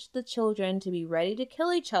coached the children to be ready to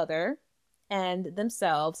kill each other and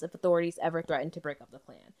themselves if authorities ever threatened to break up the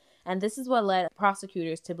plan. And this is what led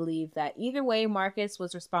prosecutors to believe that either way, Marcus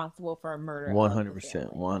was responsible for a murder.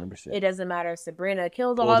 100%. 100%. It doesn't matter if Sabrina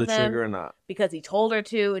killed all of them. Pulled the trigger or not. Because he told her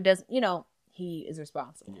to. It doesn't, he is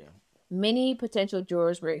responsible. Yeah. Many potential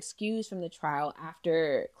jurors were excused from the trial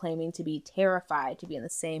after claiming to be terrified to be in the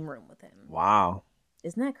same room with him. Wow.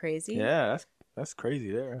 Isn't that crazy? Yeah, that's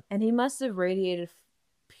crazy there. And he must have radiated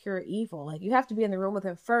pure evil. Like, you have to be in the room with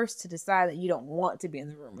him first to decide that you don't want to be in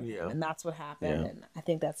the room with him. And that's what happened. Yeah. And I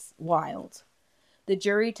think that's wild. The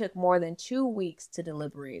jury took more than 2 weeks to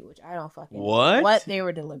deliberate, which I don't fucking know what they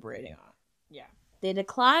were deliberating on. Yeah. They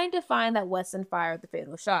declined to find that Wesson fired the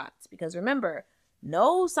fatal shots because, remember,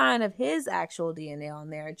 no sign of his actual DNA on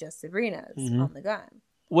there, just Sabrina's on the gun.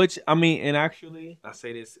 Which, I mean, and actually, I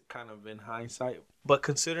say this kind of in hindsight, but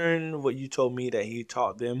considering what you told me that he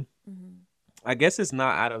taught them, I guess it's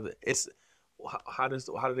not out of it's how do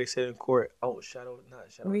they say it in court? Oh,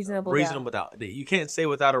 reasonable doubt. You can't say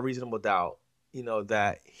without a reasonable doubt,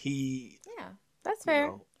 that he. Yeah, that's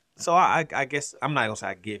fair. So I guess I'm not gonna say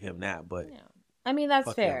I give him that, but I mean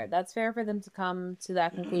that's fair. That's fair for them to come to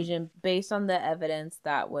that conclusion based on the evidence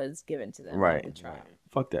that was given to them at the trial. Right.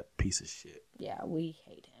 Fuck that piece of shit. Yeah, we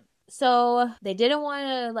hate him. So they didn't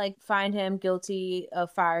want to find him guilty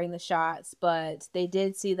of firing the shots, but they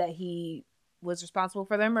did see that he was responsible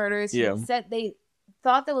for their murders. Yeah. He said they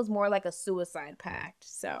thought that was more like a suicide pact.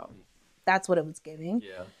 So that's what it was giving.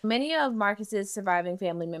 Yeah. Many of Marcus's surviving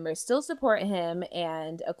family members still support him,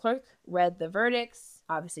 and a clerk read the verdicts.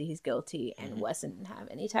 Obviously, he's guilty, and Wesson didn't have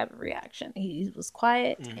any type of reaction. He was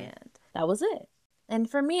quiet, and that was it. And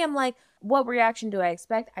for me, I'm like, what reaction do I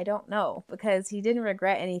expect? I don't know, because he didn't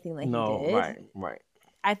regret anything that he did. Right.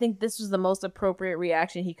 I think this was the most appropriate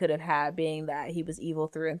reaction he could have had, being that he was evil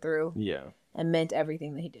through and through. Yeah. And meant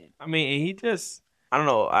everything that he did. I mean, he just, I don't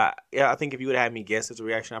know. I think if you would have had me guess his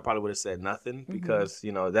reaction, I probably would have said nothing because,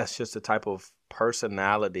 that's just the type of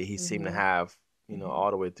personality he seemed to have,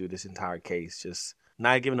 all the way through this entire case. Just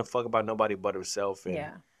not giving a fuck about nobody but himself.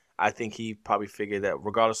 And I think he probably figured that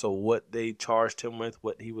regardless of what they charged him with,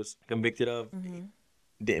 what he was convicted of,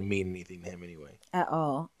 didn't mean anything to him anyway. At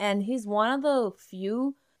all. And he's one of the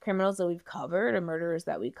few criminals that we've covered, or murderers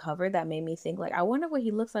that we covered, that made me think, I wonder what he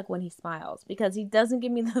looks like when he smiles. Because he doesn't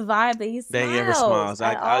give me the vibe that he smiles. That he ever smiles.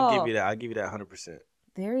 I'll give you that. I'll give you that 100%.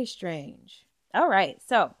 Very strange. All right.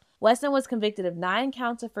 So, Wesson was convicted of 9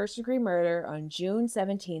 counts of first-degree murder on June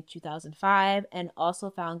 17, 2005, and also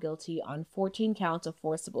found guilty on 14 counts of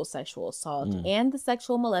forcible sexual assault and the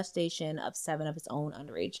sexual molestation of 7 of his own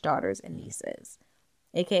underage daughters and nieces.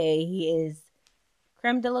 AKA, he is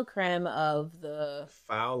creme de la creme of the...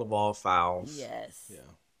 foul of all fouls. Yes. Yeah.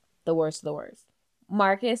 The worst of the worst.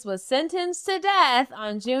 Marcus was sentenced to death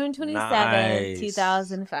on June 27,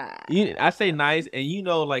 2005. I say nice, and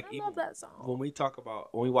I love that song. When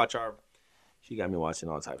we watch our... She got me watching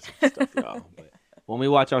all types of stuff, y'all. But when we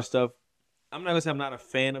watch our stuff, I'm not going to say I'm not a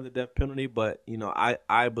fan of the death penalty, but,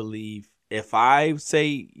 I believe if I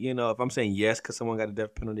say, if I'm saying yes because someone got a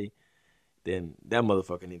death penalty, then that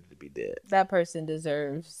motherfucker needed to be dead. That person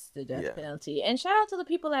deserves the death Yeah. penalty. And shout out to the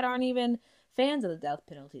people that aren't even fans of the death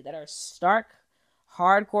penalty, that are stark,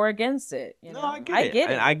 hardcore against it. You know? No, I get it. get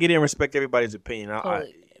it. And I get it and respect everybody's opinion.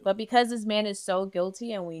 Totally get it. But because this man is so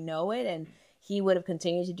guilty and we know it, and he would have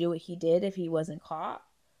continued to do what he did if he wasn't caught,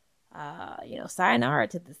 sayonara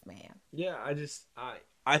to this man. Yeah,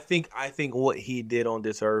 I think what he did on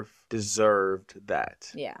this earth deserved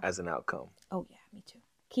that. Yeah. As an outcome. Oh yeah, me too.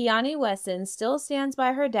 Kiani Wesson still stands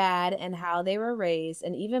by her dad and how they were raised,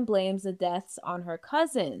 and even blames the deaths on her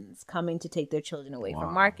cousins coming to take their children away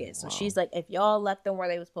from Marcus. So she's like, if y'all left them where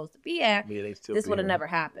they were supposed to be at, this would have never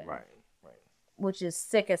happened. Right. Which is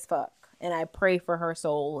sick as fuck. And I pray for her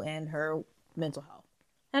soul and her mental health.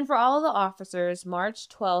 And for all of the officers, March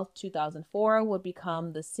 12th, 2004 would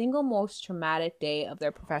become the single most traumatic day of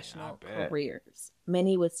their professional careers.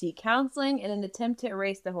 Many would seek counseling in an attempt to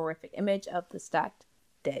erase the horrific image of the stacked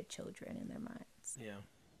dead children in their minds. Yeah.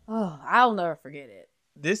 Oh, I'll never forget it.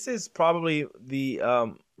 This is probably the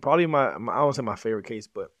probably my I won't say my favorite case,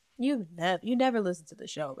 but You never listened to the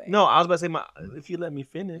show, babe. no, I was about to say if you let me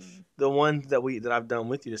finish, the ones that I've done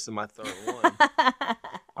with you, this is my third one.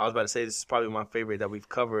 I was about to say this is probably my favorite that we've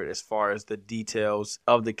covered as far as the details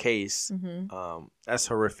of the case. That's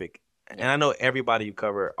horrific. Yeah. And I know everybody you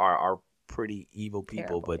cover are pretty evil people,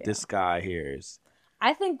 terrible, but this guy here is.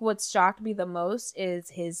 I think what's shocked me the most is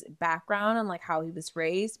his background and like how he was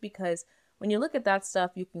raised, because when you look at that stuff,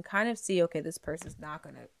 you can kind of see, okay, this person's not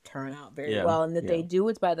going to turn out very well. And if they do,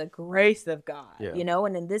 it's by the grace of God, you know?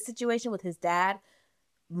 And in this situation with his dad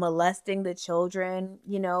molesting the children,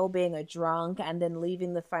 being a drunk and then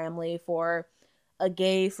leaving the family for a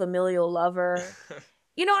gay familial lover.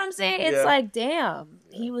 You know what I'm saying? It's like, damn,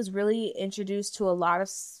 he was really introduced to a lot of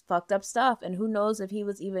fucked up stuff. And who knows if he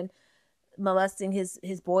was even molesting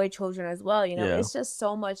his boy children as well. It's just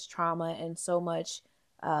so much trauma and so much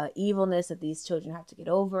evilness that these children have to get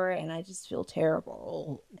over, and I just feel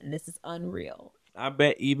terrible, and this is unreal. I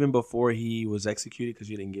bet even before he was executed, because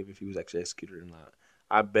you didn't give if he was actually executed or not,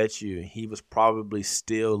 I bet you he was probably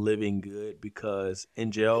still living good, because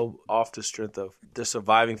in jail, off the strength of the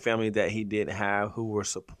surviving family that he did have who were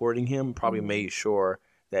supporting him, probably made sure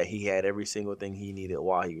that he had every single thing he needed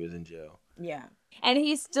while he was in jail. Yeah. And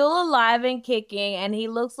he's still alive and kicking, and he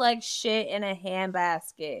looks like shit in a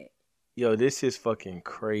handbasket. Yo, this is fucking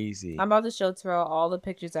crazy. I'm about to show Terrell all the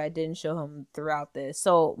pictures I didn't show him throughout this.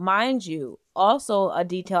 So, mind you, also a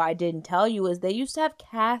detail I didn't tell you is they used to have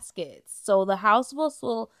caskets. So the house was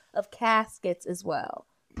full of caskets as well.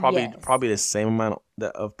 Probably the same amount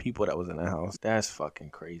of people that was in the house. That's fucking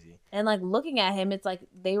crazy. And like looking at him, it's like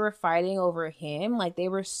they were fighting over him. Like they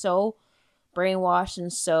were so brainwashed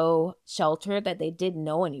and so sheltered that they didn't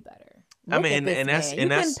know any better. Look and that's you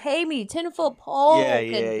can pay me 10-foot pole.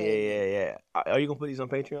 Yeah. Are you gonna put these on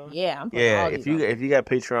Patreon? Yeah, I'm putting all if these you got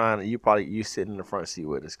Patreon, you sitting in the front seat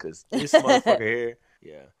with us, because this motherfucker here.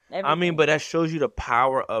 Yeah. Everything. I mean, but that shows you the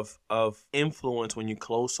power of influence when you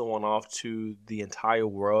close someone off to the entire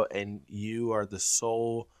world, and you are the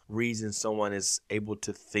sole reason someone is able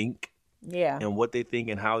to think. Yeah. And what they think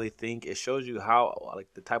and how they think. It shows you how, like,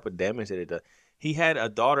 the type of damage that it does. He had a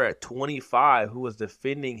daughter at 25 who was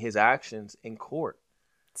defending his actions in court.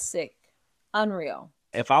 Sick. Unreal.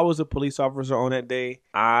 If I was a police officer on that day,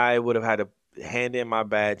 I would have had to hand in my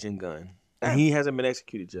badge and gun. And he hasn't been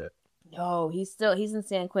executed yet. No, he's in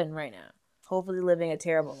San Quentin right now. Hopefully living a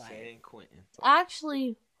terrible life. San Quentin.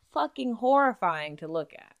 Actually fucking horrifying to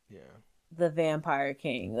look at. Yeah. The Vampire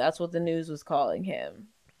King. That's what the news was calling him.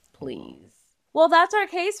 Please. Well, that's our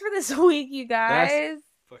case for this week, you guys. That's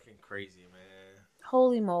fucking crazy, man.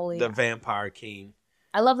 Holy moly. The Vampire King.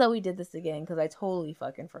 I love that we did this again, because I totally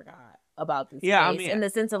fucking forgot about this case. I mean, in the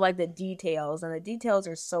sense of like the details, and the details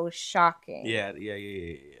are so shocking. Yeah.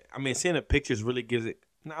 I mean, seeing the pictures really gives it,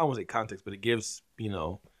 I don't want to say context, but it gives,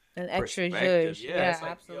 an extra zhuzh. Zhuzh. Yeah, it's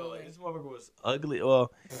like, absolutely. Yo, this motherfucker was ugly.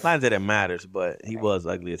 Well, not that it matters, but he was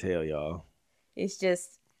ugly as hell, y'all. It's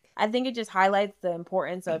just, I think it just highlights the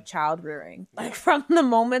importance of child rearing. Like from the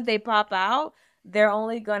moment they pop out, they're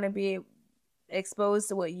only going to be exposed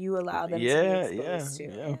to what you allow them to be exposed to.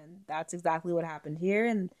 Yeah. And that's exactly what happened here.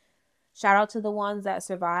 And shout out to the ones that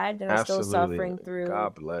survived and are still suffering through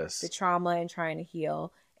God bless. the trauma and trying to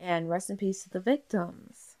heal. And rest in peace to the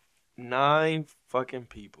victims. 9 fucking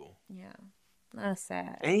people. Yeah. That's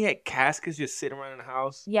sad. And he had caskets just sitting around in the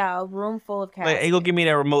house. Yeah, a room full of caskets. Like, hey, go give me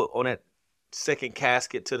that remote on that second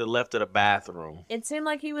casket to the left of the bathroom. It seemed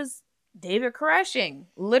like he was David Koreshing,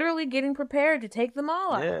 literally getting prepared to take them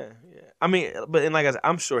all out. Yeah. I mean, but like I said,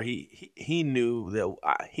 I'm sure he knew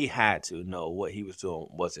that he had to know what he was doing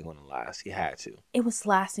wasn't going to last. He had to. It was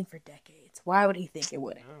lasting for decades. Why would he think it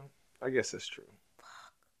wouldn't? I guess that's true.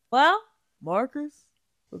 Well, Marcus,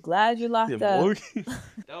 we're glad you're locked up.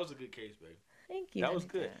 That was a good case, baby. Thank you. That was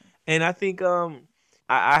good. And I think I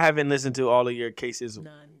haven't listened to all of your cases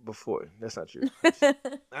before. That's not true. I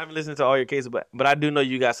haven't listened to all your cases, but I do know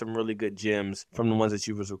you got some really good gems from the ones that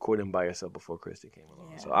you was recording by yourself before Christy came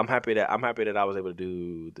along. Yeah. So I'm happy that I was able to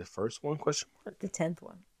do the first one, question mark? The 10th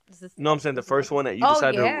one. No, I'm saying the first one that you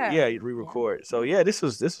decided to re-record. Yeah. So yeah, this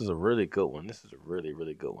was a really good one. This is a really,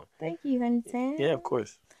 really good one. Thank you, Huntington. Yeah, of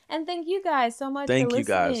course. And thank you guys so much for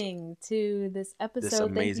listening to this episode. This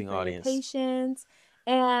amazing audience. Your patience.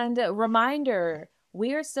 And reminder,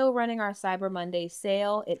 we are still running our Cyber Monday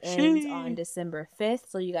sale. It ends on December 5th.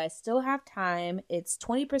 So you guys still have time. It's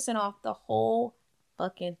 20% off the whole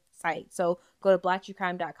fucking site. So go to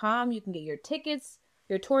blacktruecrime.com. You can get your tickets,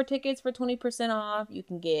 your tour tickets for 20% off. You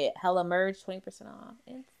can get Hella Merge 20% off.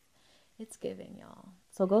 It's giving, y'all.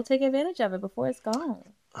 So go take advantage of it before it's gone.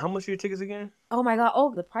 How much are your tickets again? Oh my God.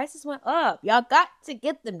 Oh, the prices went up. Y'all got to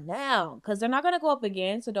get them now because they're not going to go up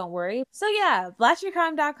again. So don't worry. So yeah,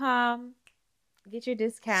 blacktruecrime.com. Get your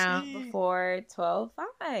discount before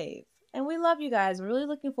 12/5. And we love you guys. We're really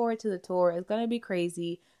looking forward to the tour. It's going to be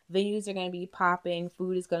crazy. Venues are going to be popping.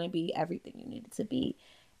 Food is going to be everything you need it to be.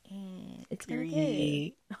 And it's going to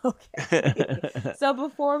be good. Okay. So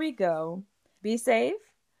before we go, be safe,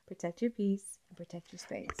 protect your peace, and protect your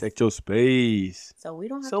space. Protect your space. So we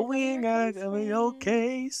don't have so we ain't got to cover your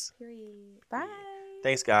case. Period. Bye.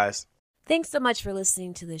 Thanks, guys. Thanks so much for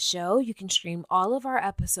listening to the show. You can stream all of our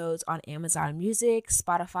episodes on Amazon Music,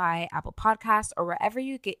 Spotify, Apple Podcasts, or wherever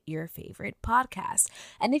you get your favorite podcasts.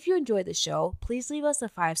 And if you enjoy the show, please leave us a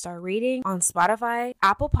 5-star rating on Spotify,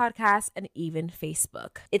 Apple Podcasts, and even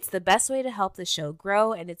Facebook. It's the best way to help the show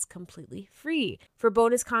grow, and it's completely free. For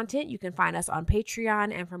bonus content, you can find us on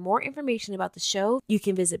Patreon, and for more information about the show, you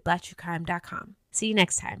can visit blacktruecrime.com. See you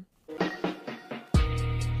next time.